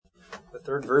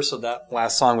third verse of that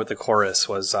last song with the chorus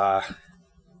was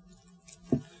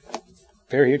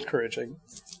very encouraging.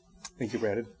 Thank you,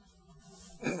 Brandon.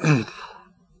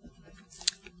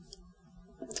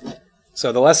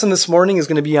 So the lesson this morning is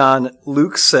going to be on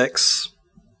Luke 6.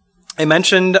 I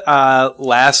mentioned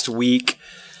last week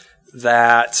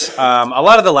that a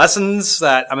lot of the lessons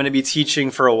that I'm going to be teaching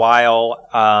for a while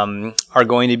are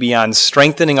going to be on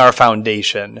strengthening our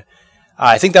foundation.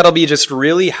 I think that'll be just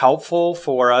really helpful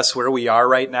for us where we are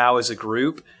right now as a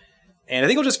group, and I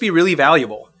think it'll just be really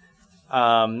valuable.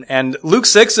 And Luke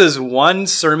 6 is one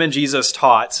sermon Jesus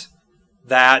taught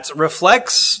that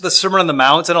reflects the Sermon on the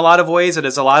Mount in a lot of ways. It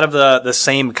has a lot of the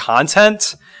same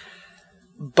content,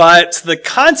 but the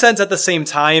content at the same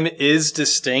time is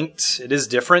distinct. It is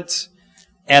different,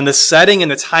 and the setting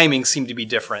and the timing seem to be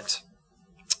different.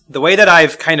 The way that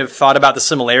I've kind of thought about the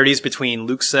similarities between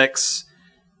Luke 6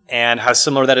 and how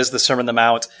similar that is to the Sermon on the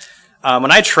Mount. When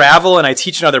I travel and I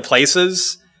teach in other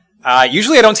places,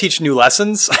 usually I don't teach new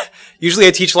lessons. Usually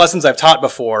I teach lessons I've taught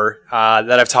before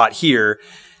that I've taught here.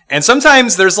 And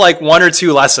sometimes there's like one or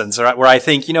two lessons where I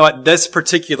think, you know what, this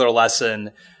particular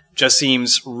lesson just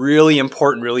seems really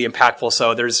important, really impactful.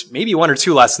 So there's maybe one or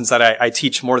two lessons that I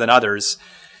teach more than others.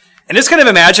 And just kind of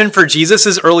imagine for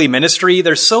Jesus' early ministry,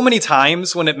 there's so many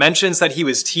times when it mentions that he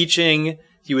was teaching,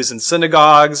 he was in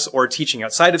synagogues or teaching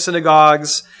outside of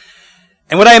synagogues.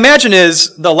 And what I imagine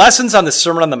is the lessons on the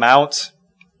Sermon on the Mount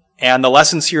and the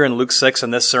lessons here in Luke 6 in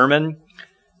this sermon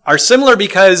are similar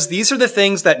because these are the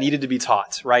things that needed to be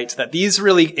taught, right? That these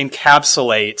really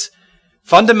encapsulate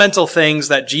fundamental things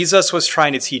that Jesus was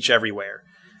trying to teach everywhere.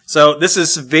 So this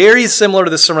is very similar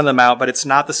to the Sermon on the Mount, but it's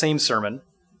not the same sermon.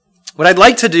 What I'd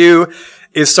like to do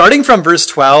is starting from verse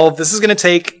 12, this is going to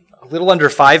take a little under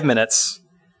 5 minutes.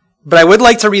 But I would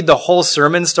like to read the whole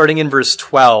sermon starting in verse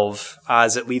 12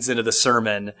 as it leads into the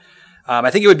sermon.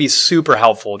 I think it would be super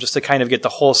helpful just to kind of get the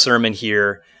whole sermon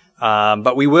here.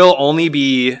 But we will only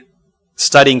be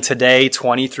studying today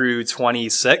 20 through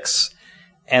 26.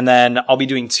 And then I'll be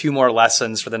doing 2 more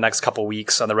lessons for the next couple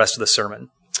weeks on the rest of the sermon.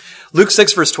 Luke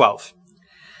 6, verse 12.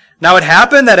 Now it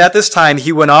happened that at this time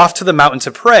he went off to the mountain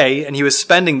to pray, and he was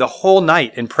spending the whole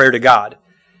night in prayer to God.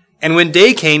 And when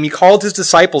day came, he called his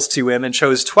disciples to him and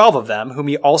chose 12 of them, whom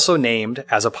he also named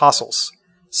as apostles.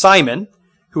 Simon,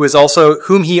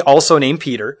 whom he also named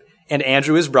Peter, and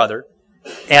Andrew his brother,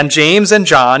 and James and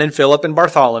John and Philip and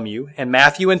Bartholomew, and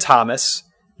Matthew and Thomas,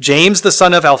 James the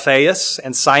son of Alphaeus,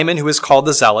 and Simon who is called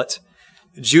the Zealot,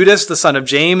 Judas the son of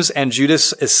James, and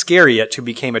Judas Iscariot who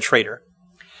became a traitor.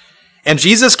 And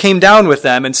Jesus came down with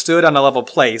them and stood on a level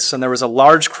place, and there was a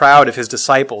large crowd of his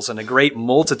disciples and a great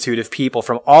multitude of people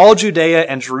from all Judea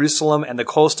and Jerusalem and the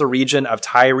coastal region of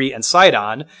Tyre and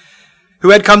Sidon, who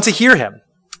had come to hear him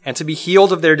and to be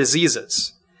healed of their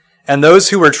diseases. And those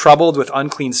who were troubled with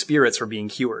unclean spirits were being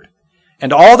cured.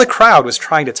 And all the crowd was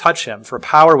trying to touch him, for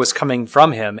power was coming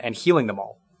from him and healing them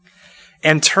all.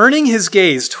 And turning his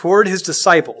gaze toward his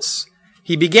disciples,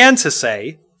 he began to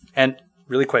say, and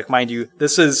really quick, mind you,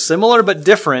 this is similar but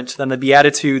different than the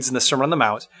Beatitudes in the Sermon on the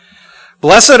Mount.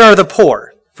 Blessed are the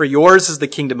poor, for yours is the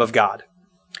kingdom of God.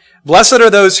 Blessed are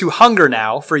those who hunger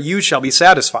now, for you shall be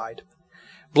satisfied.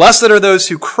 Blessed are those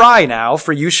who cry now,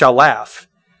 for you shall laugh.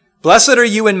 Blessed are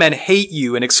you when men hate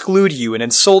you and exclude you and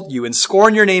insult you and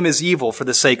scorn your name as evil for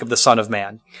the sake of the Son of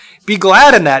Man. Be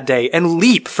glad in that day and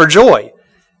leap for joy.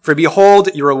 For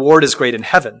behold, your reward is great in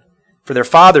heaven, for their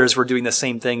fathers were doing the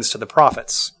same things to the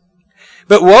prophets.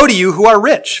 But woe to you who are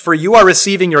rich, for you are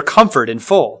receiving your comfort in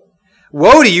full.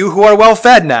 Woe to you who are well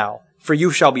fed now, for you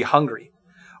shall be hungry.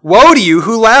 Woe to you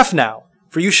who laugh now,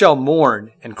 for you shall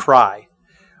mourn and cry.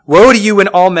 Woe to you when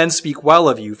all men speak well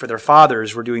of you, for their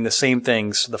fathers were doing the same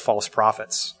things to the false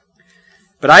prophets.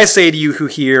 But I say to you who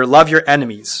hear, love your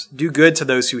enemies, do good to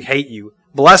those who hate you,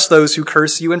 bless those who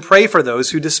curse you, and pray for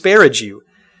those who disparage you.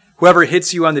 Whoever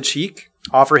hits you on the cheek,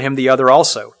 offer him the other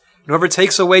also. And whoever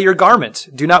takes away your garment,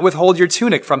 do not withhold your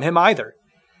tunic from him either.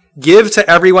 Give to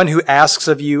everyone who asks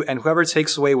of you, and whoever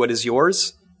takes away what is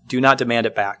yours, do not demand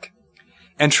it back.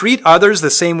 And treat others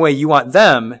the same way you want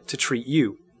them to treat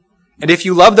you. And if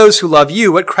you love those who love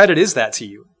you, what credit is that to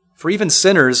you? For even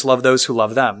sinners love those who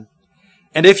love them.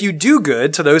 And if you do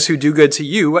good to those who do good to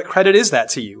you, what credit is that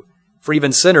to you? For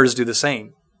even sinners do the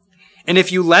same. And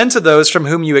if you lend to those from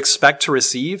whom you expect to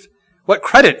receive, what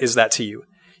credit is that to you?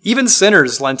 Even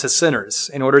sinners lend to sinners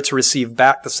in order to receive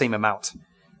back the same amount.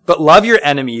 But love your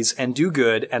enemies and do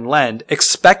good and lend,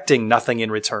 expecting nothing in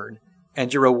return.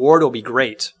 And your reward will be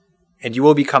great, and you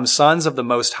will become sons of the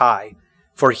Most High.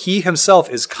 For he himself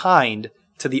is kind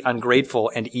to the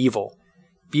ungrateful and evil.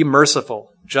 Be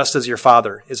merciful, just as your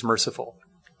Father is merciful.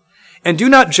 And do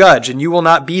not judge, and you will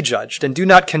not be judged. And do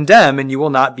not condemn, and you will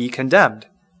not be condemned.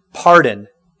 Pardon,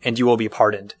 and you will be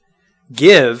pardoned.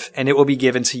 Give, and it will be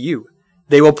given to you.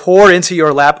 They will pour into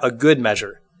your lap a good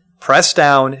measure, pressed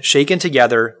down, shaken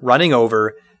together, running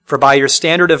over, for by your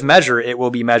standard of measure it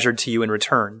will be measured to you in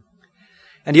return.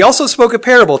 And he also spoke a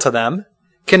parable to them.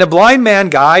 Can a blind man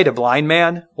guide a blind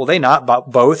man? Will they not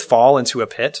both fall into a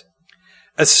pit?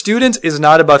 A student is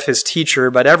not above his teacher,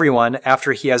 but everyone,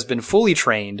 after he has been fully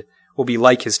trained, will be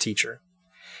like his teacher.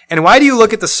 And why do you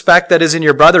look at the speck that is in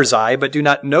your brother's eye, but do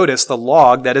not notice the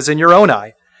log that is in your own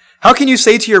eye? How can you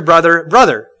say to your brother,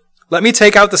 Brother, let me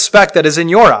take out the speck that is in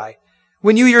your eye,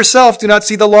 when you yourself do not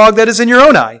see the log that is in your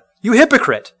own eye? You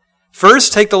hypocrite!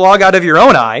 First take the log out of your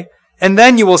own eye, and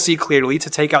then you will see clearly to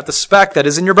take out the speck that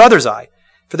is in your brother's eye.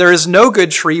 For there is no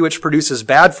good tree which produces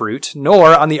bad fruit,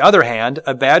 nor, on the other hand,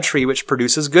 a bad tree which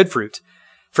produces good fruit.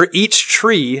 For each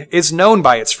tree is known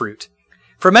by its fruit.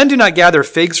 For men do not gather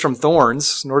figs from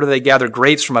thorns, nor do they gather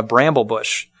grapes from a bramble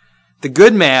bush. The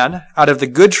good man, out of the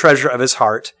good treasure of his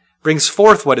heart, brings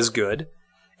forth what is good,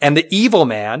 and the evil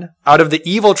man, out of the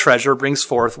evil treasure, brings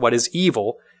forth what is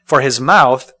evil, for his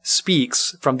mouth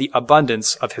speaks from the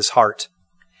abundance of his heart.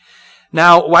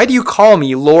 Now, why do you call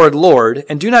me Lord, Lord,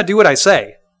 and do not do what I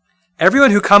say?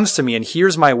 Everyone who comes to me and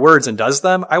hears my words and does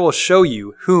them, I will show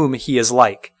you whom he is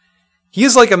like. He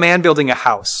is like a man building a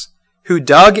house, who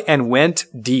dug and went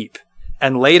deep,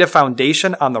 and laid a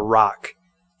foundation on the rock.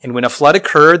 And when a flood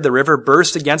occurred, the river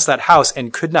burst against that house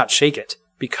and could not shake it,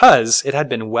 because it had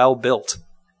been well built.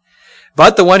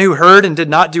 But the one who heard and did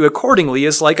not do accordingly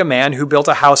is like a man who built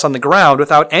a house on the ground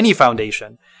without any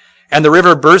foundation. And the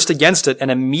river burst against it, and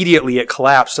immediately it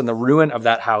collapsed, and the ruin of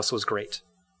that house was great.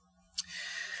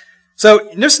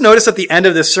 So just notice at the end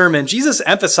of this sermon, Jesus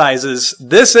emphasizes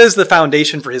this is the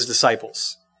foundation for his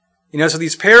disciples. So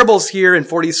these parables here in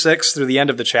 46 through the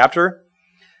end of the chapter,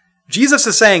 Jesus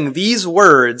is saying these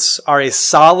words are a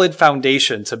solid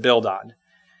foundation to build on.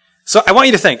 So I want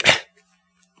you to think,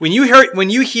 when you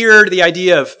hear the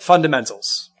idea of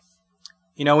fundamentals,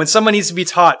 when someone needs to be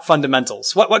taught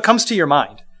fundamentals, what comes to your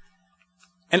mind?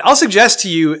 And I'll suggest to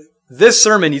you, this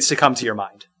sermon needs to come to your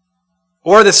mind.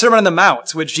 Or the Sermon on the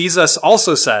Mount, which Jesus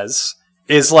also says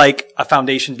is like a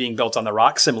foundation being built on the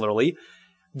rock, similarly.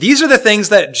 These are the things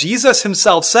that Jesus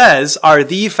himself says are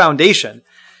the foundation.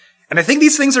 And I think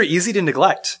these things are easy to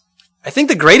neglect. I think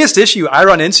the greatest issue I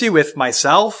run into with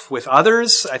myself, with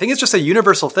others, I think it's just a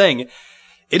universal thing.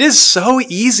 It is so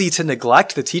easy to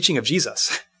neglect the teaching of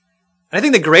Jesus. And I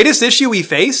think the greatest issue we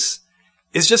face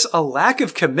is just a lack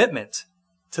of commitment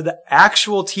to the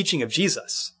actual teaching of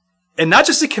Jesus. And not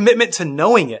just a commitment to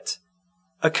knowing it,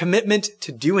 a commitment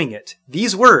to doing it.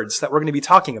 These words that we're going to be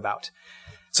talking about.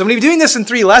 So I'm going to be doing this in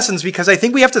 3 lessons because I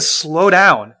think we have to slow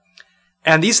down.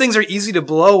 And these things are easy to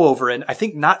blow over and I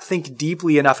think not think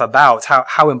deeply enough about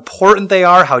how important they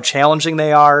are, how challenging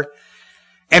they are.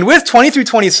 And with 20 through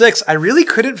 26, I really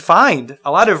couldn't find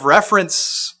a lot of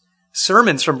reference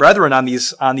sermons from brethren on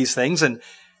these things. And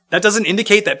that doesn't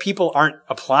indicate that people aren't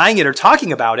applying it or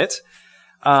talking about it.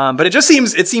 But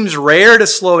it seems rare to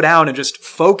slow down and just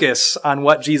focus on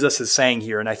what Jesus is saying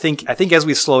here. And I think as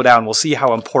we slow down, we'll see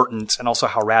how important and also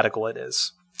how radical it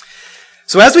is.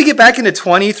 So as we get back into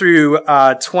 20 through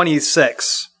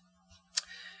 26,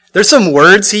 there's some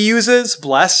words he uses,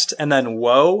 blessed and then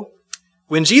woe.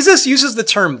 When Jesus uses the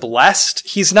term blessed,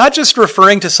 he's not just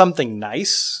referring to something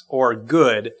nice or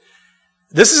good.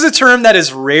 This is a term that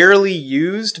is rarely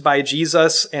used by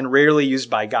Jesus and rarely used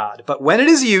by God. But when it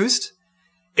is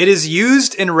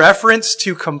used in reference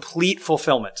to complete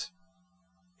fulfillment.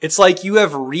 It's like you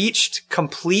have reached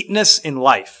completeness in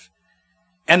life.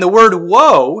 And the word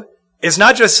woe is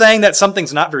not just saying that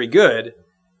something's not very good.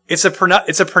 It's a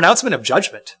pronouncement of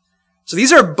judgment. So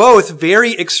these are both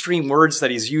very extreme words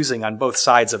that he's using on both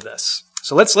sides of this.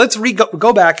 So let's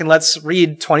go back and let's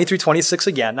read 20 through 26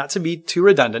 again, not to be too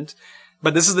redundant,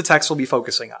 but this is the text we'll be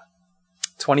focusing on.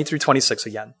 20 through 26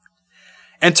 again.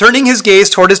 And turning his gaze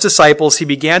toward his disciples, he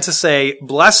began to say,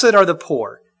 Blessed are the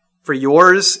poor, for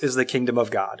yours is the kingdom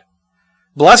of God.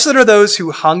 Blessed are those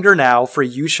who hunger now, for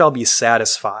you shall be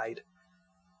satisfied.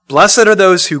 Blessed are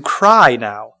those who cry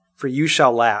now, for you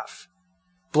shall laugh.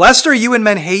 Blessed are you when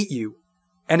men hate you,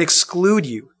 and exclude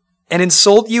you, and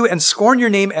insult you, and scorn your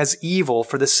name as evil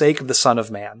for the sake of the Son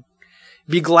of Man.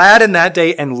 Be glad in that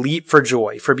day and leap for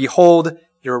joy, for behold,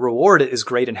 your reward is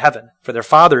great in heaven, for their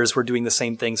fathers were doing the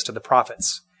same things to the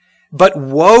prophets. But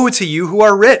woe to you who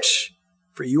are rich,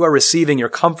 for you are receiving your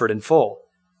comfort in full.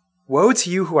 Woe to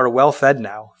you who are well fed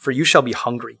now, for you shall be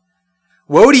hungry.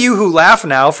 Woe to you who laugh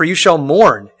now, for you shall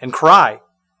mourn and cry.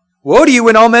 Woe to you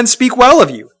when all men speak well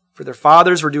of you, for their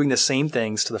fathers were doing the same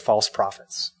things to the false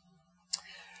prophets.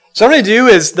 So what I'm going to do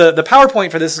is, the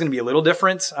PowerPoint for this is going to be a little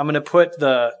different. I'm going to put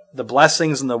the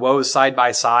blessings and the woes side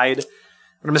by side.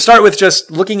 I'm going to start with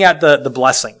just looking at the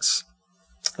blessings.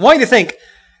 I want you to think,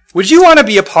 would you want to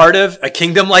be a part of a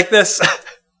kingdom like this?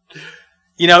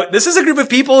 This is a group of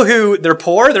people who, they're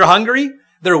poor, they're hungry,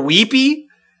 they're weepy.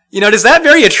 Is that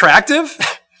very attractive?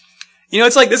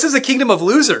 It's like this is a kingdom of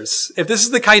losers, if this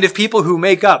is the kind of people who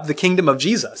make up the kingdom of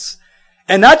Jesus.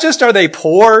 And not just are they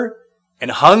poor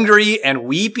and hungry and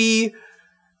weepy,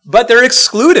 but they're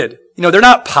excluded. They're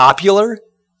not popular.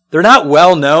 They're not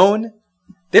well known.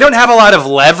 They don't have a lot of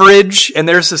leverage in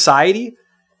their society.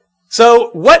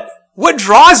 So what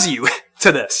draws you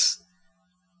to this?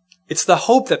 It's the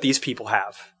hope that these people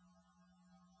have.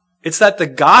 It's that the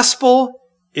gospel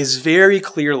is very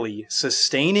clearly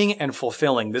sustaining and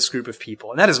fulfilling this group of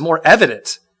people. And that is more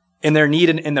evident in their need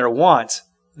and in their want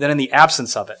than in the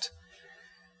absence of it.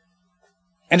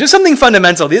 And just something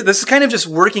fundamental, this is kind of just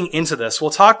working into this.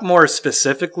 We'll talk more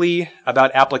specifically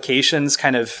about applications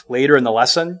kind of later in the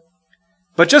lesson.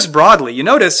 But just broadly, you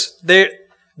notice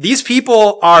these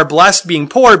people are blessed being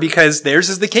poor because theirs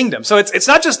is the kingdom. So it's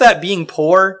not just that being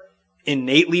poor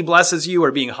innately blesses you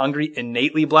or being hungry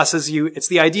innately blesses you. It's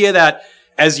the idea that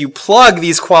as you plug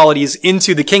these qualities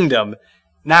into the kingdom,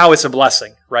 now it's a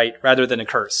blessing, right? Rather than a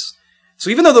curse. So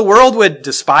even though the world would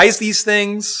despise these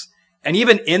things, and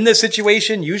even in this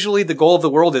situation, usually the goal of the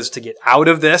world is to get out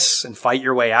of this and fight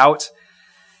your way out.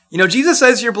 Jesus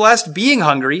says you're blessed being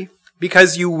hungry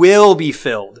because you will be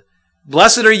filled.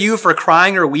 Blessed are you for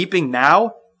crying or weeping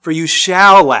now, for you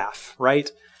shall laugh, right?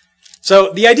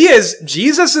 So the idea is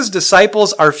Jesus'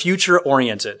 disciples are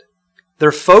future-oriented.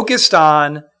 They're focused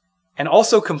on and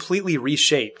also completely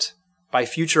reshaped by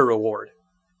future reward.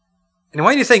 And I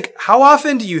want you to think, how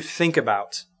often do you think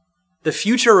about the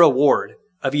future reward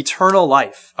of eternal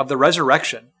life, of the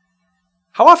resurrection?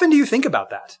 How often do you think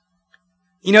about that?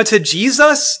 To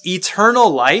Jesus, eternal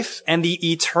life and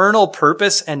the eternal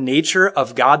purpose and nature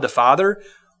of God the Father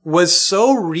was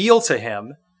so real to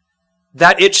him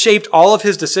that it shaped all of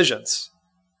his decisions.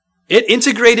 It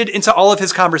integrated into all of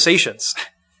his conversations.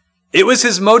 It was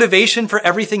his motivation for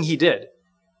everything he did.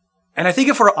 And I think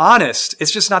if we're honest,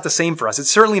 it's just not the same for us.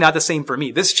 It's certainly not the same for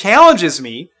me. This challenges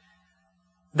me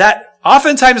that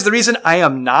oftentimes the reason I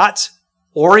am not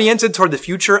oriented toward the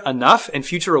future enough and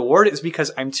future reward is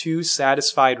because I'm too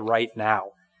satisfied right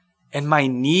now. And my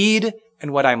need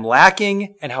and what I'm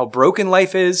lacking and how broken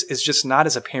life is just not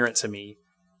as apparent to me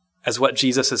as what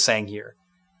Jesus is saying here.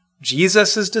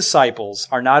 Jesus' disciples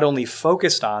are not only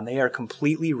focused on, they are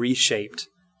completely reshaped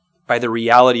by the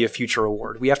reality of future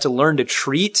reward. We have to learn to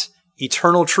treat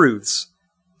eternal truths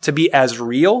to be as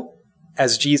real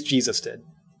as Jesus did.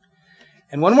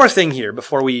 And one more thing here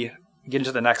before we get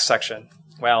into the next section.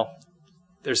 Well,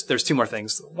 there's two more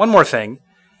things. One more thing.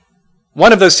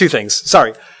 One of those two things,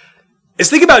 is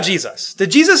think about Jesus.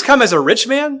 Did Jesus come as a rich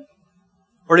man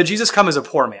or did Jesus come as a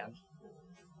poor man?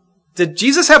 Did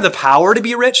Jesus have the power to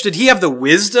be rich? Did he have the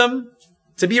wisdom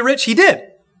to be rich? He did.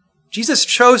 Jesus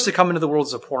chose to come into the world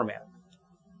as a poor man.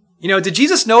 Did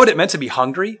Jesus know what it meant to be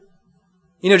hungry?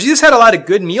 Jesus had a lot of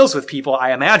good meals with people,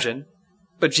 I imagine,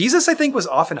 but Jesus, I think, was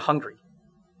often hungry.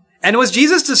 And was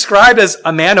Jesus described as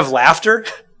a man of laughter?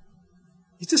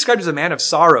 He's described as a man of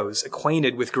sorrows,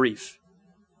 acquainted with grief.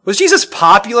 Was Jesus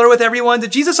popular with everyone?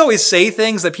 Did Jesus always say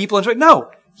things that people enjoyed?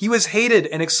 No, he was hated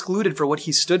and excluded for what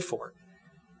he stood for.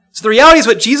 So the reality is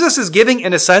what Jesus is giving,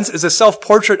 in a sense, is a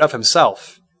self-portrait of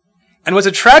himself. And what's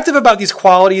attractive about these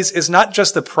qualities is not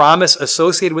just the promise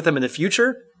associated with them in the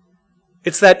future.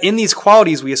 It's that in these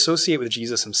qualities we associate with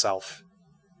Jesus himself.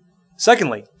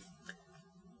 Secondly,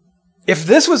 if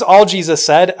this was all Jesus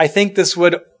said, I think this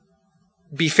would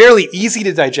be fairly easy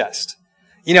to digest.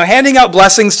 Handing out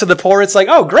blessings to the poor, it's like,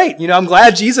 oh, great. I'm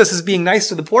glad Jesus is being nice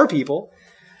to the poor people.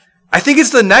 I think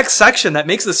it's the next section that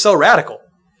makes this so radical.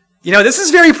 This is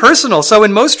very personal. So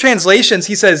in most translations,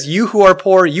 he says, you who are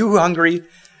poor, you who are hungry.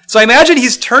 So I imagine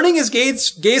he's turning his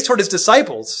gaze toward his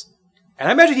disciples. And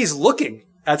I imagine he's looking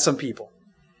at some people.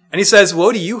 And he says,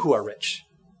 woe to you who are rich.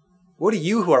 Woe to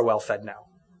you who are well fed now.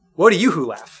 Woe to you who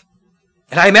laugh.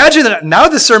 And I imagine that now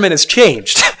the sermon has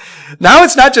changed. Now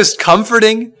it's not just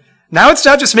comforting. Now it's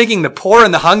not just making the poor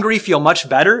and the hungry feel much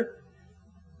better.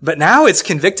 But now it's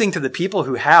convicting to the people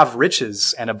who have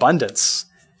riches and abundance.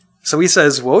 So he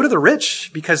says, woe to the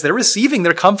rich, because they're receiving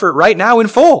their comfort right now in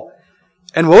full.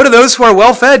 And woe to those who are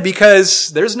well fed, because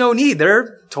there's no need.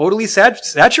 They're totally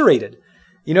saturated.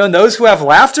 And those who have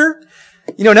laughter,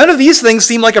 none of these things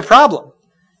seem like a problem.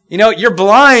 You're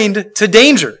blind to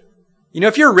danger.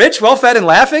 If you're rich, well fed, and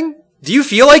laughing, Do you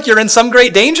feel like you're in some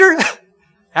great danger?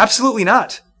 Absolutely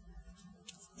not.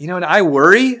 And I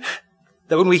worry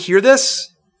that when we hear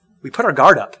this, we put our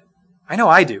guard up. I know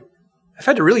I do. I've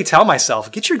had to really tell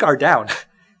myself, get your guard down.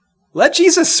 Let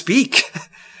Jesus speak.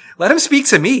 Let him speak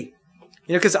to me.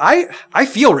 Because I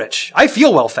feel rich. I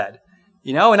feel well-fed.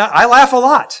 And I laugh a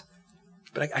lot.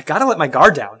 But I got to let my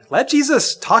guard down. Let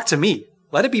Jesus talk to me.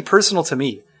 Let it be personal to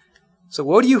me. So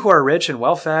woe to you who are rich and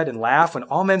well-fed and laugh when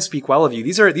all men speak well of you.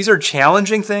 These are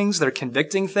challenging things. They're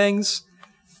convicting things.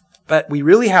 But we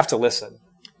really have to listen.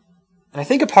 And I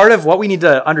think a part of what we need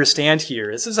to understand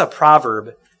here, this is a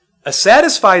proverb. A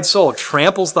satisfied soul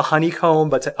tramples the honeycomb,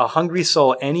 but to a hungry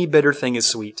soul, any bitter thing is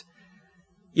sweet.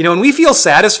 When we feel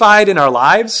satisfied in our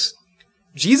lives,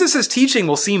 Jesus' teaching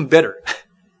will seem bitter.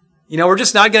 We're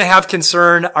just not going to have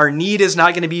concern. Our need is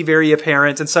not going to be very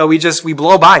apparent. And so we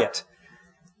blow by it.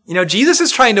 Jesus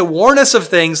is trying to warn us of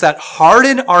things that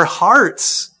harden our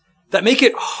hearts, that make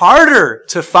it harder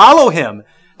to follow him,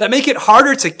 that make it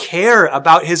harder to care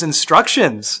about his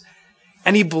instructions.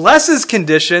 And he blesses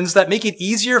conditions that make it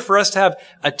easier for us to have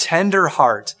a tender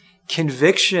heart,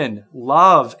 conviction,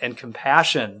 love, and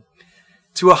compassion.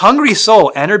 To a hungry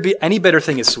soul, any bitter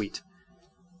thing is sweet.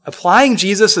 Applying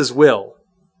Jesus' will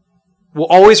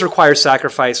always require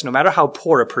sacrifice, no matter how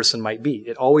poor a person might be.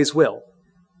 It always will.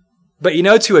 But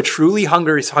to a truly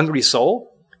hungry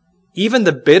soul, even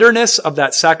the bitterness of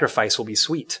that sacrifice will be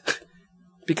sweet,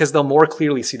 because they'll more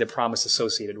clearly see the promise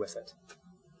associated with it.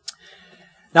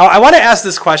 Now, I want to ask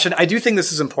this question. I do think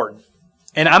this is important.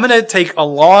 And I'm going to take a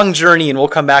long journey, and we'll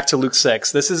come back to Luke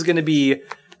 6. This is going to be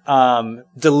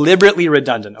deliberately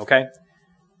redundant, okay?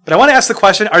 But I want to ask the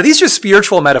question, are these just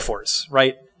spiritual metaphors,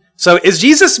 right? So is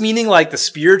Jesus meaning like the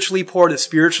spiritually poor, the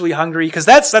spiritually hungry? Because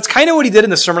that's kind of what he did in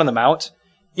the Sermon on the Mount.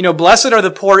 Blessed are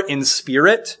the poor in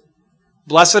spirit.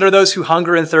 Blessed are those who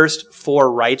hunger and thirst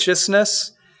for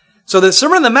righteousness. So the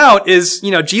Sermon on the Mount is,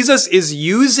 Jesus is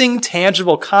using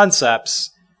tangible concepts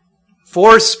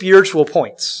for spiritual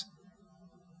points.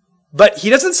 But he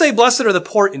doesn't say blessed are the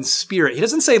poor in spirit. He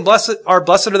doesn't say blessed are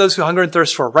those who hunger and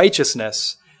thirst for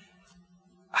righteousness.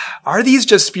 Are these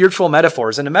just spiritual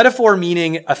metaphors? And a metaphor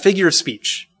meaning a figure of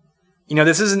speech.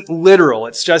 This isn't literal.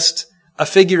 It's just a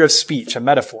figure of speech, a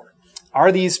metaphor.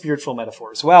 Are these spiritual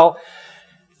metaphors? Well,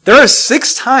 there are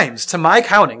 6 times to my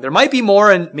counting. There might be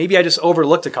more, and maybe I just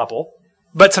overlooked a couple.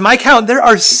 But to my count, there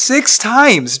are 6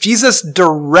 times Jesus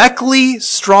directly,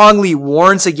 strongly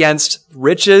warns against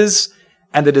riches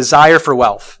and the desire for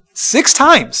wealth. 6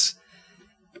 times.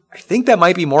 I think that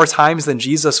might be more times than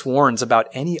Jesus warns about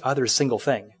any other single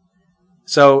thing.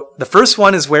 So the first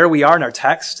one is where we are in our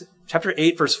text. Chapter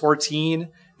 8, verse 14.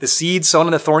 The seeds sown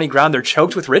on the thorny ground, they're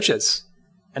choked with riches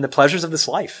and the pleasures of this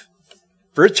life.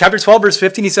 Chapter 12, verse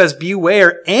 15, he says,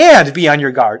 beware and be on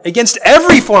your guard against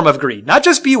every form of greed. Not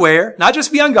just beware, not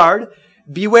just be on guard.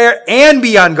 Beware and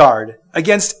be on guard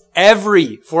against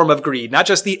every form of greed. Not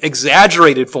just the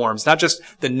exaggerated forms, not just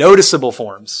the noticeable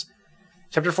forms.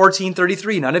 Chapter 14,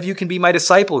 33, none of you can be my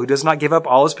disciple who does not give up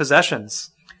all his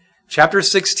possessions. Chapter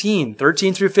 16,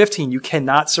 13 through 15, you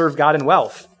cannot serve God in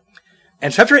wealth.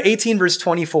 And chapter 18, verse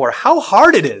 24, how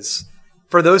hard it is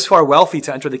for those who are wealthy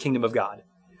to enter the kingdom of God.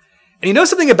 And you know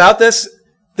something about this?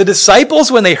 The disciples,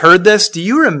 when they heard this, do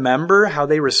you remember how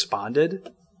they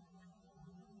responded?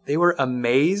 They were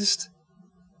amazed,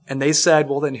 and they said,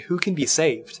 well, then who can be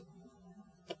saved?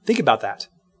 Think about that.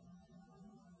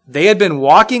 They had been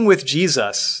walking with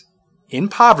Jesus in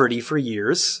poverty for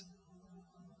years.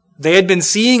 They had been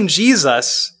seeing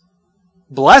Jesus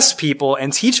bless people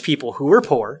and teach people who were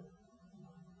poor.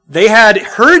 They had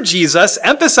heard Jesus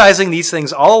emphasizing these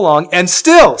things all along, and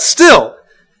still,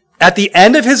 at the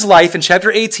end of his life in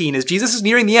chapter 18, as Jesus is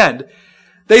nearing the end,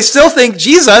 they still think,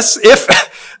 Jesus,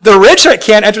 if the rich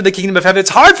can't enter the kingdom of heaven,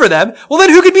 it's hard for them, well then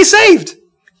who could be saved?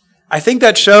 I think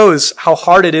that shows how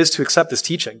hard it is to accept this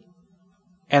teaching.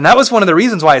 And that was one of the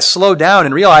reasons why I slowed down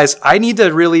and realized I need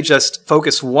to really just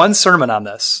focus one sermon on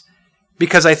this,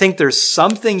 because I think there's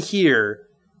something here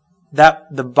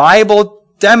that the Bible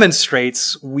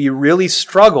demonstrates we really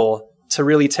struggle to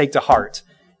really take to heart.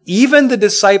 Even the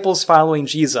disciples following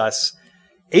Jesus,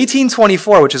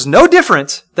 1824, which is no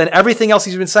different than everything else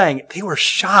he's been saying, they were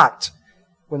shocked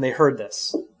when they heard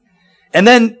this. And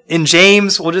then in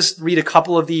James, we'll just read a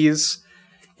couple of these.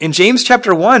 In James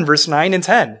chapter 1, verse 9 and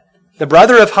 10, the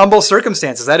brother of humble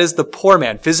circumstances, that is the poor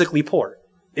man, physically poor,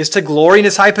 is to glory in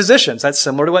his high positions. That's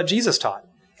similar to what Jesus taught.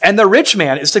 And the rich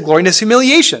man is to glory in his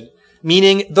humiliation,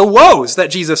 meaning the woes that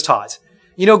Jesus taught.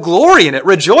 Glory in it.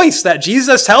 Rejoice that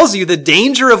Jesus tells you the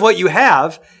danger of what you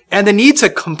have and the need to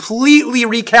completely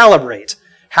recalibrate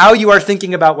how you are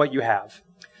thinking about what you have.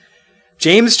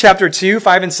 James chapter 2,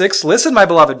 5 and 6, listen, my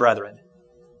beloved brethren.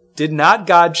 Did not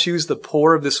God choose the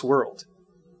poor of this world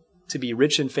to be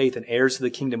rich in faith and heirs to the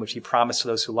kingdom which he promised to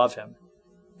those who love him?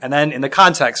 And then in the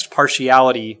context,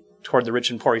 partiality toward the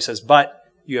rich and poor, he says, but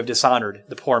you have dishonored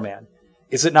the poor man.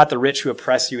 Is it not the rich who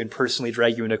oppress you and personally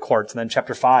drag you into court? And then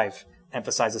chapter 5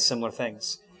 emphasizes similar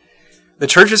things. The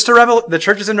church is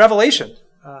in Revelation.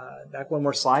 Back one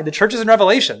more slide. The church is in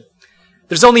Revelation.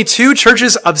 There's only 2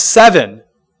 churches of 7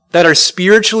 that are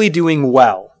spiritually doing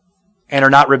well and are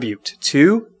not rebuked.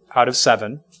 2 out of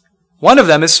 7. One of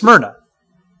them is Smyrna.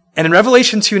 And in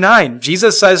Revelation 2:9,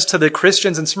 Jesus says to the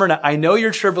Christians in Smyrna, I know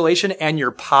your tribulation and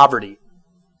your poverty,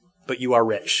 but you are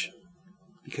rich,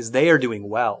 because they are doing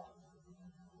well.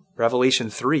 Revelation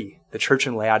 3, the church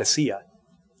in Laodicea,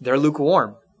 they're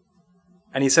lukewarm.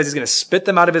 And he says he's going to spit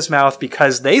them out of his mouth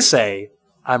because they say,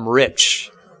 I'm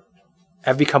rich,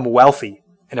 have become wealthy,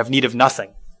 and have need of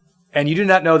nothing. And you do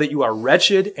not know that you are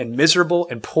wretched and miserable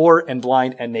and poor and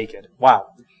blind and naked. Wow.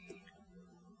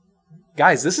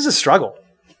 Guys, this is a struggle.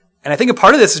 And I think a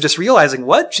part of this is just realizing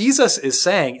what Jesus is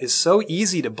saying is so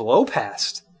easy to blow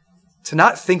past, to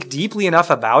not think deeply enough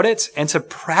about it, and to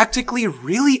practically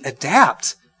really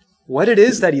adapt what it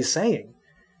is that he's saying.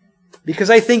 Because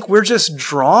I think we're just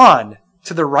drawn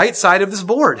to the right side of this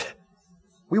board.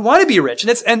 We want to be rich.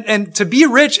 And to be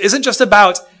rich isn't just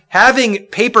about having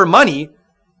paper money.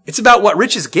 It's about what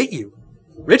riches get you.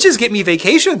 Riches get me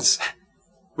vacations.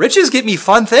 Riches get me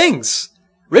fun things.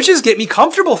 Riches get me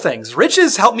comfortable things.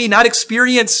 Riches help me not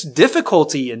experience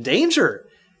difficulty and danger.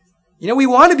 You know, we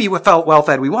want to be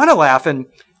well-fed. We want to laugh. And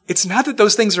it's not that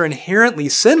those things are inherently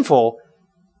sinful,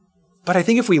 but I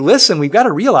think if we listen, we've got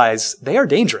to realize they are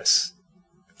dangerous.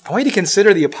 I want you to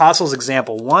consider the apostles'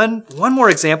 example. One more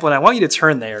example, and I want you to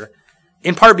turn there,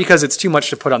 in part because it's too much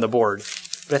to put on the board.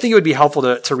 But I think it would be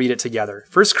helpful to read it together.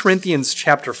 1 Corinthians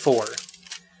chapter 4.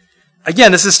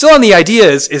 Again, this is still on the idea,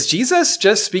 is Jesus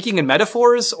just speaking in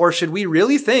metaphors, or should we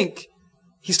really think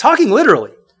he's talking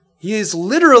literally? He is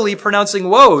literally pronouncing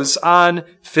woes on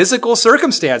physical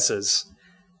circumstances.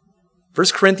 1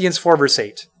 Corinthians 4 verse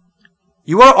 8.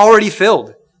 You are already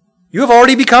filled. You have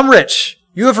already become rich.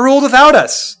 You have ruled without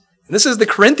us. And this is the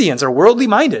Corinthians are worldly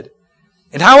minded.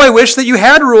 And how I wish that you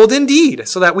had ruled indeed,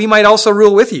 so that we might also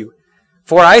rule with you.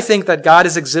 For I think that God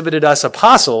has exhibited us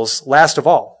apostles last of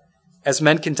all, as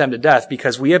men condemned to death,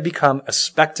 because we have become a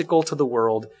spectacle to the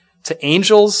world, to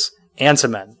angels and to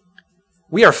men.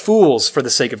 We are fools for the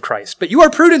sake of Christ, but you are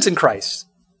prudent in Christ.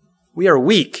 We are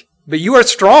weak, but you are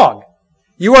strong.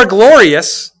 You are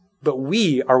glorious, but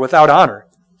we are without honor.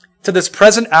 To this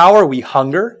present hour we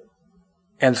hunger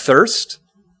and thirst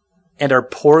and are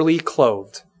poorly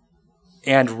clothed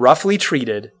and roughly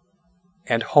treated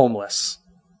and homeless.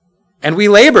 And we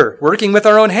labor, working with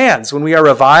our own hands. When we are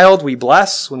reviled, we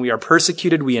bless. When we are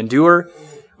persecuted, we endure.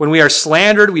 When we are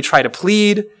slandered, we try to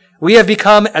plead. We have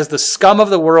become as the scum of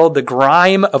the world, the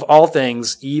grime of all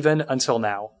things, even until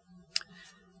now.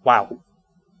 Wow.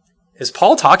 Is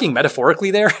Paul talking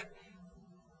metaphorically there?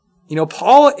 You know,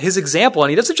 Paul, his example, and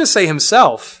he doesn't just say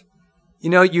himself. You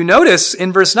know, you notice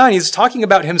in verse 9, he's talking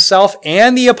about himself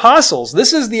and the apostles.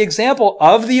 This is the example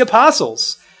of the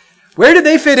apostles. Where did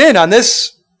they fit in on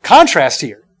this contrast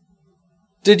here?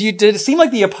 Did it seem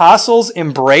like the apostles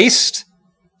embraced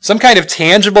some kind of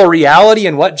tangible reality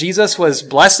in what Jesus was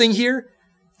blessing here?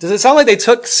 Does it sound like they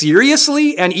took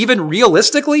seriously and even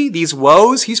realistically these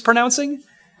woes he's pronouncing?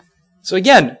 So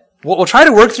again, we'll try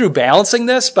to work through balancing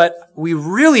this, but we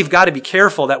really have got to be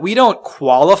careful that we don't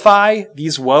qualify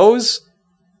these woes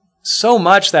so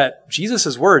much that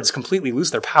Jesus' words completely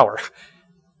lose their power.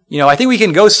 You know, I think we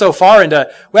can go so far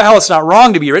into, well, it's not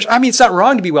wrong to be rich. I mean, it's not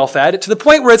wrong to be well-fed, to the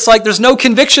point where it's like there's no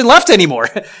conviction left anymore.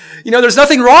 You know, there's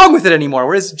nothing wrong with it anymore.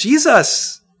 Whereas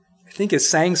Jesus, I think, is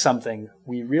saying something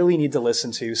we really need to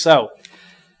listen to. So,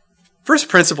 first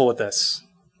principle with this.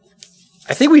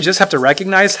 I think we just have to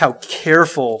recognize how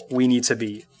careful we need to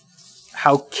be.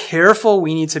 How careful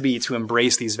we need to be to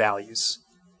embrace these values.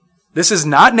 This is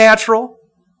not natural.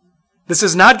 This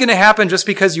is not going to happen just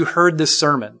because you heard this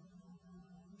sermon.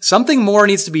 Something more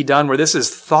needs to be done where this is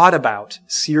thought about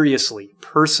seriously,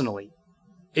 personally.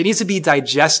 It needs to be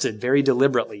digested very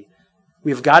deliberately.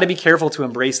 We've got to be careful to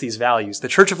embrace these values. The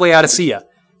Church of Laodicea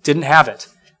didn't have it.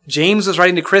 James was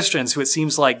writing to Christians who it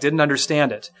seems like didn't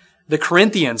understand it. The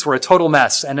Corinthians were a total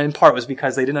mess, and in part was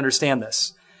because they didn't understand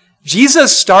this.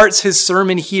 Jesus starts his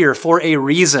sermon here for a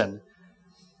reason.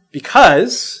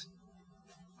 Because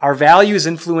our values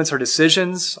influence our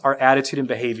decisions, our attitude and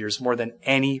behaviors more than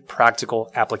any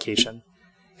practical application.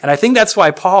 And I think that's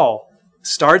why Paul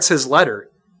starts his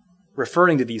letter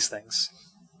referring to these things.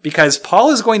 because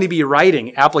Paul is going to be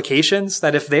writing applications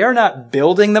that if they are not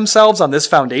building themselves on this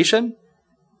foundation,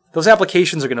 those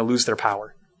applications are going to lose their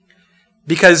power.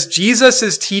 Because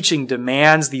Jesus' teaching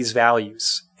demands these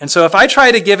values. And so if I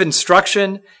try to give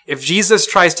instruction, if Jesus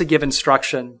tries to give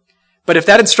instruction, but if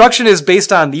that instruction is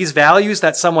based on these values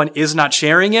that someone is not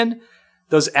sharing in,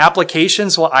 those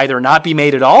applications will either not be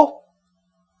made at all,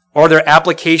 or their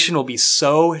application will be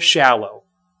so shallow,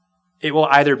 it will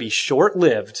either be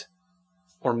short-lived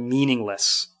or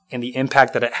meaningless in the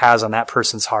impact that it has on that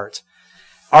person's heart.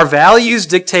 Our values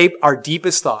dictate our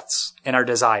deepest thoughts and our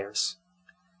desires.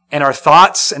 And our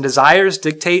thoughts and desires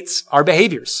dictates our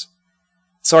behaviors.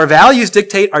 So our values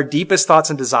dictate our deepest thoughts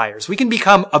and desires. We can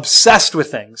become obsessed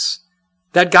with things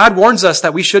that God warns us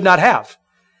that we should not have.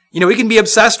 We can be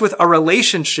obsessed with a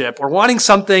relationship or wanting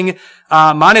something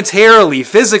monetarily,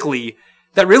 physically,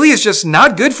 that really is just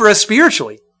not good for us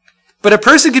spiritually. But a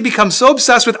person can become so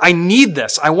obsessed with, I need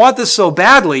this, I want this so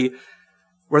badly,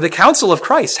 where the counsel of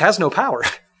Christ has no power.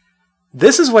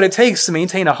 This is what it takes to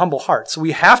maintain a humble heart. So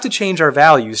we have to change our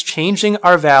values. Changing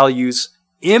our values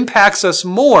impacts us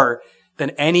more than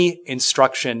any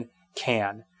instruction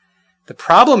can. The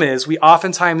problem is we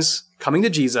oftentimes, coming to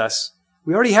Jesus,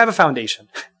 we already have a foundation.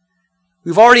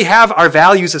 We've already have our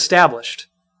values established.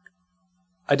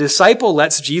 A disciple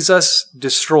lets Jesus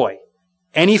destroy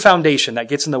any foundation that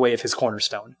gets in the way of his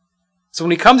cornerstone. So when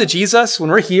we come to Jesus, when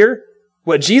we're here,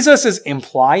 what Jesus is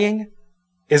implying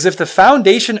is if the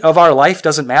foundation of our life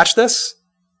doesn't match this,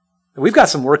 we've got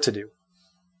some work to do.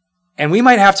 And we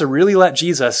might have to really let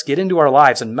Jesus get into our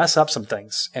lives and mess up some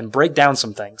things and break down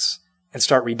some things and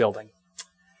start rebuilding.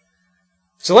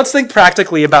 So let's think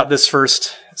practically about this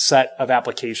first set of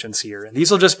applications here. And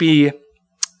these will just be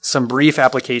some brief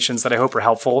applications that I hope are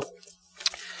helpful.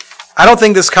 I don't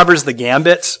think this covers the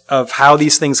gambit of how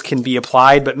these things can be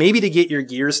applied, but maybe to get your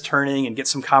gears turning and get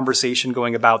some conversation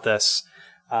going about this,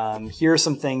 here are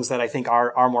some things that I think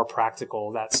are more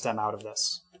practical that stem out of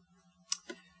this.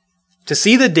 To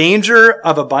see the danger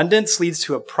of abundance leads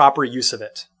to a proper use of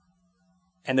it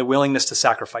and the willingness to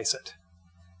sacrifice it.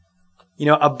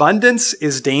 Abundance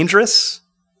is dangerous.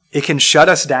 It can shut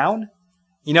us down.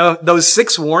 Those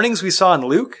 6 warnings we saw in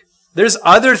Luke, there's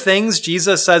other things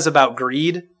Jesus says about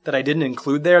greed that I didn't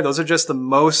include there. Those are just the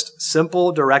most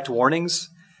simple, direct warnings.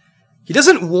 He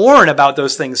doesn't warn about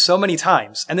those things so many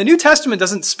times. And the New Testament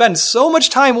doesn't spend so much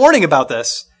time warning about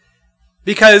this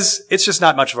because it's just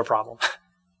not much of a problem.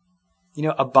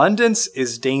 Abundance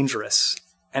is dangerous.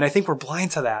 And I think we're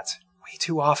blind to that way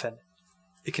too often.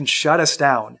 It can shut us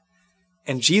down.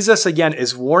 And Jesus, again,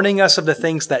 is warning us of the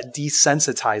things that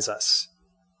desensitize us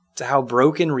to how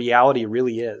broken reality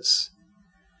really is.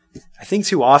 I think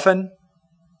too often,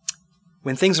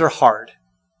 when things are hard,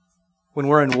 when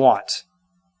we're in want,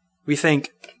 we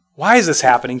think, why is this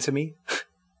happening to me?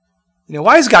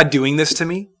 Why is God doing this to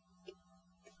me?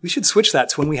 We should switch that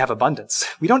to when we have abundance.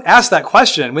 We don't ask that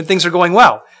question when things are going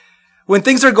well. When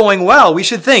things are going well, we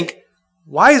should think,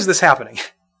 why is this happening?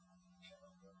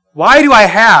 Why do I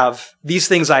have these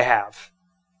things I have?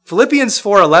 Philippians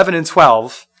 4:11 and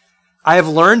 12, I have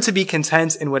learned to be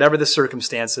content in whatever the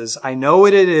circumstances. I know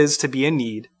what it is to be in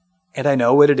need, and I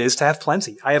know what it is to have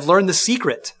plenty. I have learned the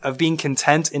secret of being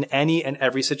content in any and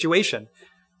every situation,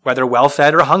 whether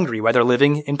well-fed or hungry, whether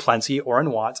living in plenty or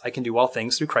in want. I can do all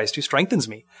things through Christ who strengthens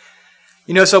me.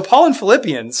 So Paul in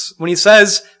Philippians, when he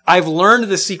says, I've learned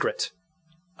the secret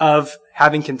of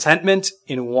having contentment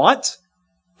in want,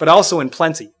 but also in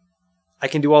plenty. I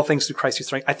can do all things through Christ who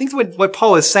strengthens. I think what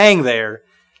Paul is saying there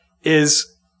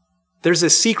is there's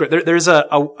a secret. There's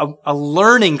a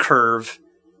learning curve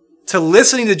to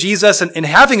listening to Jesus and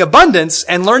having abundance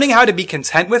and learning how to be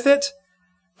content with it.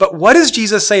 But what does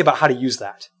Jesus say about how to use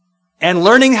that? And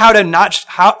learning how to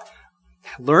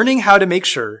make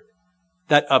sure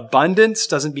that abundance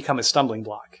doesn't become a stumbling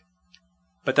block.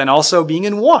 But then also being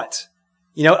in want.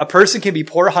 A person can be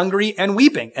poor, hungry, and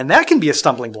weeping, and that can be a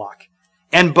stumbling block.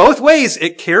 And both ways,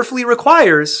 it carefully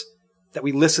requires that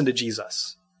we listen to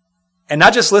Jesus. And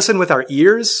not just listen with our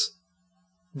ears,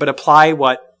 but apply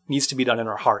what needs to be done in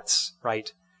our hearts,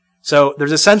 right? So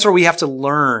there's a sense where we have to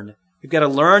learn. We've got to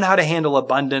learn how to handle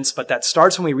abundance, but that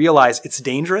starts when we realize it's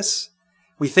dangerous.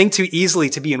 We think too easily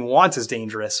to be in want is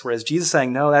dangerous, whereas Jesus is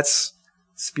saying, no, that's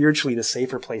spiritually the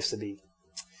safer place to be.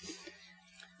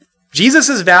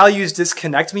 Jesus' values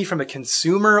disconnect me from a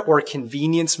consumer or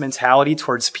convenience mentality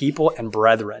towards people and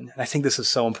brethren. And I think this is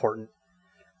so important.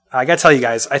 I got to tell you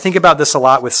guys, I think about this a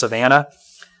lot with Savannah.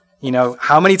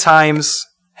 How many times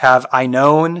have I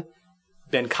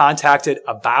been contacted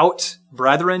about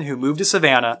brethren who moved to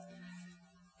Savannah,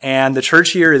 and the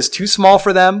church here is too small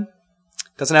for them,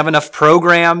 doesn't have enough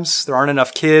programs, there aren't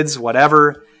enough kids,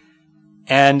 whatever.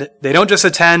 And they don't just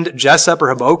attend Jessup or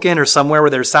Hoboken or somewhere where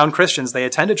there's sound Christians. They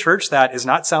attend a church that is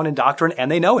not sound in doctrine,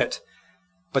 and they know it.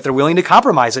 But they're willing to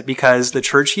compromise it because the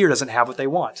church here doesn't have what they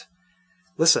want.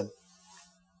 Listen,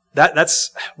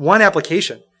 that's one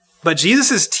application. But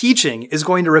Jesus' teaching is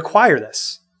going to require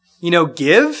this.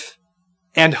 Give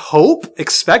and hope,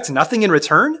 expect nothing in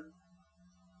return.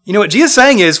 What Jesus is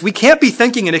saying is we can't be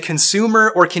thinking in a consumer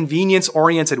or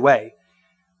convenience-oriented way.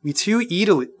 We too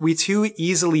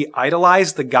easily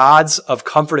idolize the gods of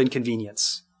comfort and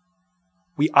convenience.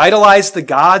 We idolize the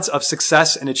gods of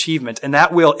success and achievement, and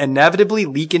that will inevitably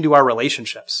leak into our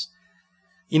relationships.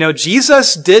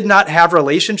 Jesus did not have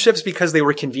relationships because they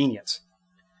were convenient.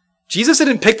 Jesus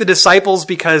didn't pick the disciples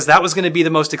because that was going to be the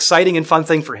most exciting and fun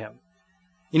thing for him.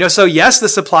 So yes,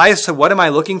 this applies to what am I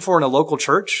looking for in a local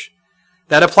church?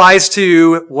 That applies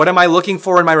to what am I looking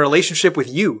for in my relationship with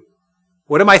you?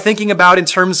 What am I thinking about in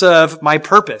terms of my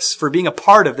purpose for being a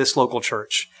part of this local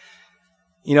church?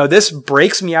 This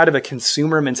breaks me out of a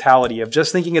consumer mentality of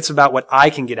just thinking it's about what I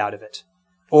can get out of it.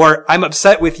 Or I'm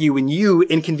upset with you when you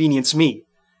inconvenience me.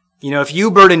 If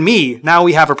you burden me, now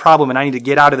we have a problem and I need to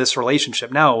get out of this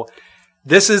relationship. No,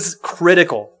 this is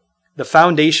critical. The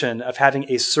foundation of having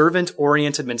a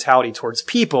servant-oriented mentality towards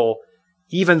people,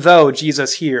 even though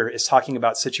Jesus here is talking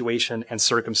about situation and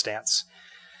circumstance.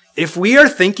 If we are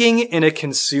thinking in a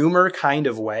consumer kind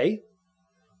of way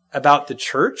about the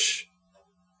church,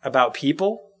 about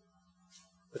people,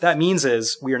 what that means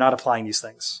is we are not applying these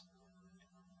things.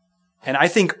 And I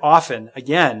think often,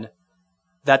 again,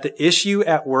 that the issue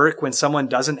at work when someone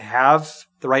doesn't have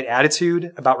the right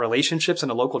attitude about relationships in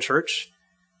a local church,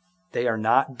 they are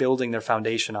not building their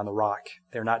foundation on the rock.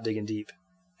 They're not digging deep.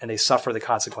 And they suffer the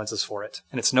consequences for it.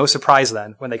 And it's no surprise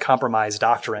then when they compromise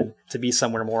doctrine to be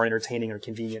somewhere more entertaining or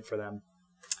convenient for them.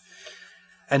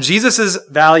 And Jesus'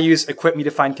 values equip me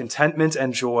to find contentment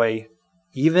and joy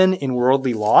even in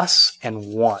worldly loss and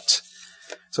want.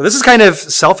 So this is kind of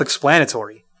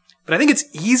self-explanatory. But I think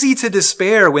it's easy to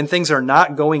despair when things are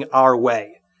not going our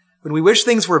way. When we wish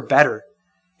things were better.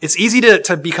 It's easy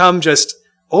to become just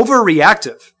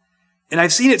overreactive. And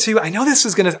I've seen it too. I know this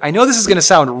is gonna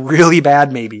sound really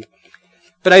bad maybe,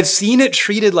 but I've seen it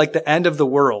treated like the end of the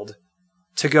world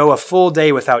to go a full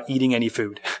day without eating any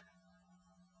food.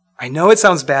 I know it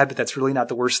sounds bad, but that's really not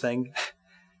the worst thing.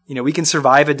 We can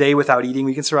survive a day without eating.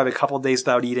 We can survive a couple of days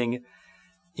without eating.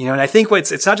 And I think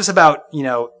it's not just about,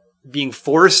 being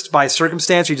forced by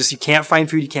circumstance. You can't find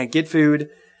food. You can't get food.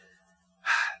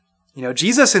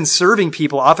 Jesus in serving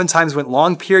people oftentimes went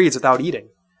long periods without eating.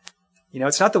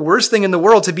 It's not the worst thing in the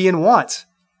world to be in want,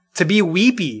 to be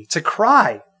weepy, to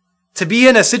cry, to be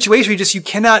in a situation where you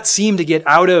cannot seem to get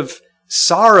out of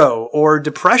sorrow or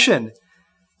depression.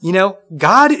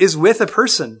 God is with a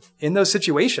person in those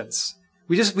situations.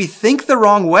 We think the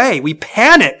wrong way. We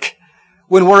panic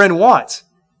when we're in want.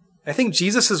 I think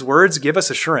Jesus' words give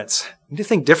us assurance. We need to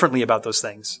think differently about those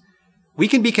things. We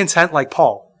can be content like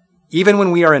Paul, even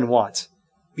when we are in want.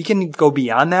 We can go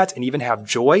beyond that and even have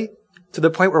joy to the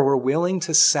point where we're willing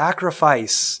to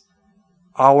sacrifice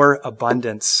our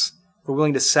abundance. We're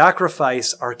willing to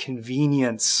sacrifice our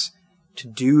convenience to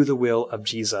do the will of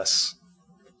Jesus.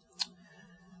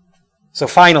 So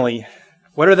finally,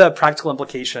 what are the practical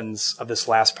implications of this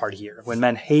last part here? When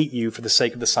men hate you for the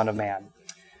sake of the Son of Man.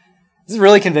 This is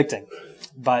really convicting,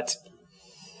 but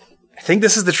I think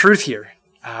this is the truth here.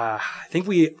 I think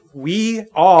we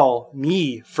all,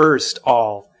 me first,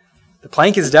 all. The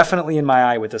plank is definitely in my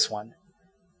eye with this one.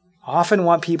 Often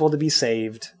want people to be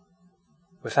saved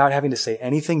without having to say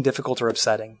anything difficult or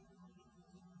upsetting.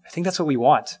 I think that's what we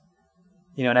want.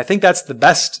 And I think that's the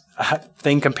best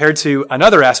thing compared to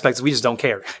another aspect is we just don't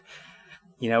care.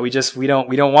 We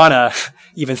don't want to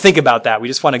even think about that. We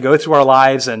just want to go through our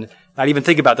lives and not even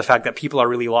think about the fact that people are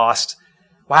really lost.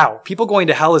 Wow, people going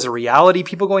to hell is a reality.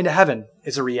 People going to heaven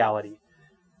is a reality.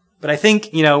 But I think,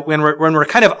 when we're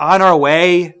kind of on our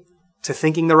way to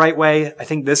thinking the right way, I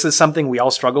think this is something we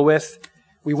all struggle with.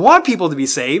 We want people to be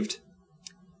saved.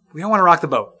 We don't want to rock the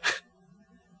boat.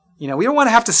 We don't want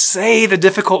to have to say the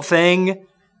difficult thing.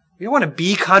 We don't want to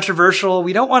be controversial.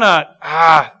 We don't want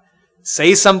to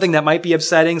say something that might be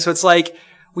upsetting. So it's like,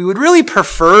 we would really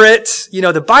prefer it.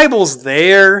 The Bible's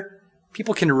there.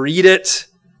 People can read it.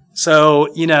 So,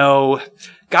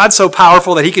 God's so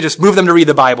powerful that he could just move them to read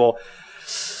the Bible.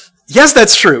 Yes,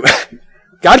 that's true.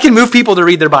 God can move people to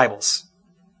read their Bibles.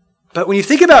 But when you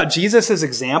think about Jesus'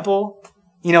 example,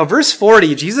 verse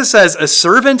 40, Jesus says, a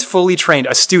servant fully trained,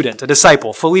 a student, a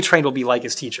disciple, fully trained will be like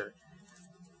his teacher.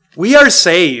 We are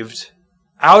saved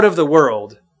out of the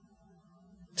world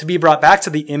to be brought back to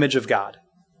the image of God.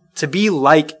 to be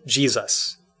like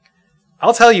Jesus.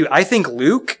 I'll tell you, I think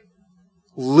Luke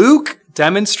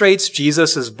demonstrates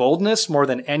Jesus' boldness more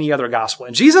than any other gospel.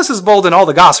 And Jesus is bold in all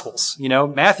the gospels.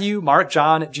 Matthew, Mark,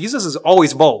 John, Jesus is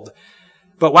always bold.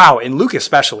 But wow, in Luke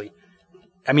especially.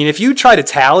 I mean, if you try to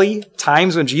tally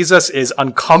times when Jesus is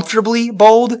uncomfortably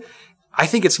bold, I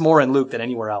think it's more in Luke than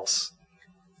anywhere else.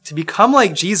 To become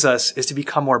like Jesus is to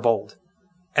become more bold.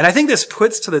 And I think this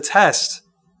puts to the test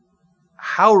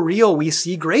how real we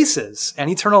see grace is and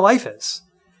eternal life is.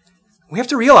 We have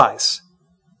to realize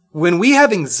when we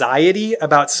have anxiety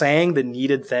about saying the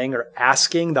needed thing or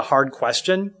asking the hard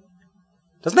question,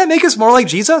 doesn't that make us more like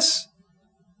Jesus?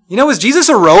 Is Jesus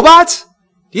a robot?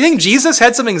 Do you think Jesus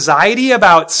had some anxiety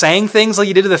about saying things like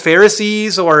he did to the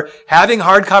Pharisees or having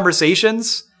hard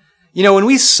conversations? When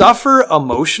we suffer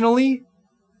emotionally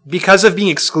because of being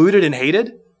excluded and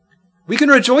hated, we can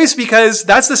rejoice because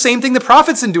that's the same thing the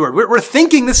prophets endured. We're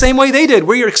thinking the same way they did.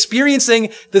 We're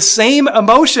experiencing the same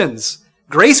emotions.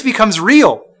 Grace becomes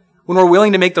real when we're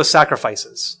willing to make those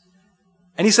sacrifices.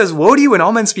 And he says, woe to you when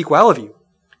all men speak well of you.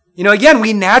 Again,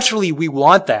 we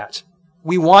want that.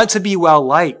 We want to be well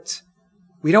liked.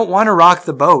 We don't want to rock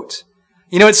the boat.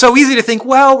 It's so easy to think,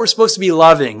 well, we're supposed to be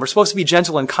loving. We're supposed to be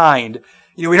gentle and kind.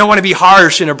 We don't want to be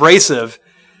harsh and abrasive.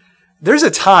 There's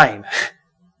a time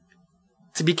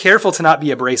to be careful to not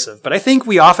be abrasive, but I think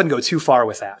we often go too far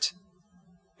with that.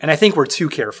 And I think we're too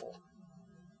careful.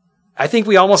 I think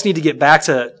we almost need to get back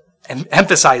to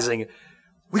emphasizing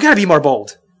we got to be more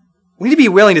bold. We need to be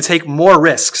willing to take more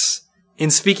risks in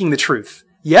speaking the truth.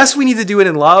 Yes, we need to do it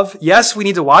in love. Yes, we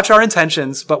need to watch our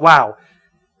intentions, but wow,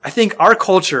 I think our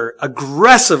culture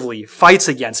aggressively fights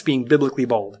against being biblically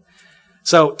bold.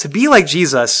 So to be like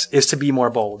Jesus is to be more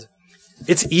bold.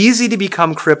 It's easy to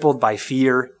become crippled by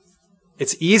fear.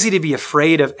 It's easy to be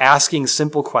afraid of asking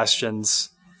simple questions.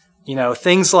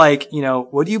 Things like,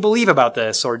 what do you believe about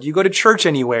this? Or do you go to church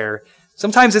anywhere?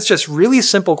 Sometimes it's just really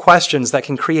simple questions that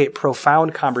can create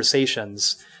profound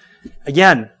conversations.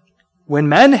 Again, when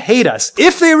men hate us,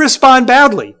 if they respond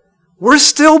badly, we're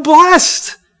still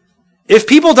blessed. If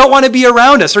people don't want to be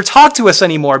around us or talk to us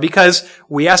anymore because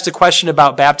we asked a question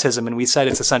about baptism and we said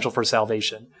it's essential for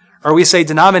salvation, or we say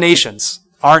denominations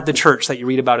aren't the church that you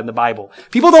read about in the Bible.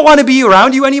 People don't want to be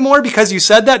around you anymore because you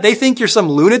said that. They think you're some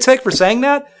lunatic for saying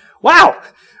that. Wow!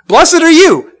 Blessed are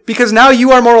you, because now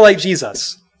you are more like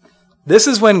Jesus. This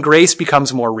is when grace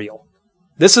becomes more real.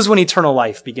 This is when eternal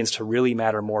life begins to really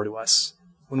matter more to us,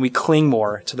 when we cling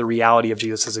more to the reality of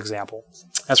Jesus' example.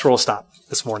 That's where we'll stop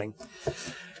this morning.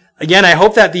 Again, I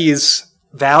hope that these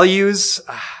values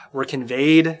were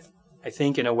conveyed, I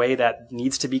think, in a way that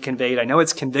needs to be conveyed. I know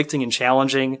it's convicting and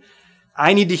challenging.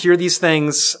 I need to hear these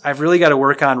things. I've really got to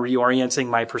work on reorienting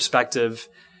my perspective.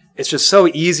 It's just so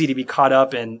easy to be caught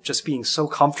up in just being so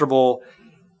comfortable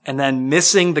and then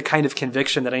missing the kind of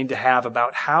conviction that I need to have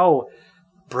about how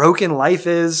broken life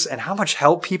is and how much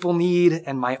help people need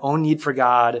and my own need for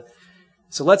God.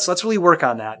 So let's really work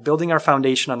on that, building our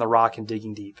foundation on the rock and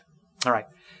digging deep. All right.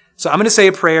 So I'm going to say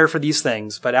a prayer for these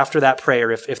things, but after that prayer,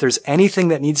 if there's anything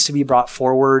that needs to be brought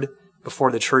forward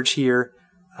before the church here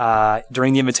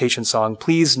during the invitation song,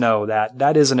 please know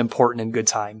that is an important and good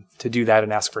time to do that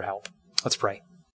and ask for help. Let's pray.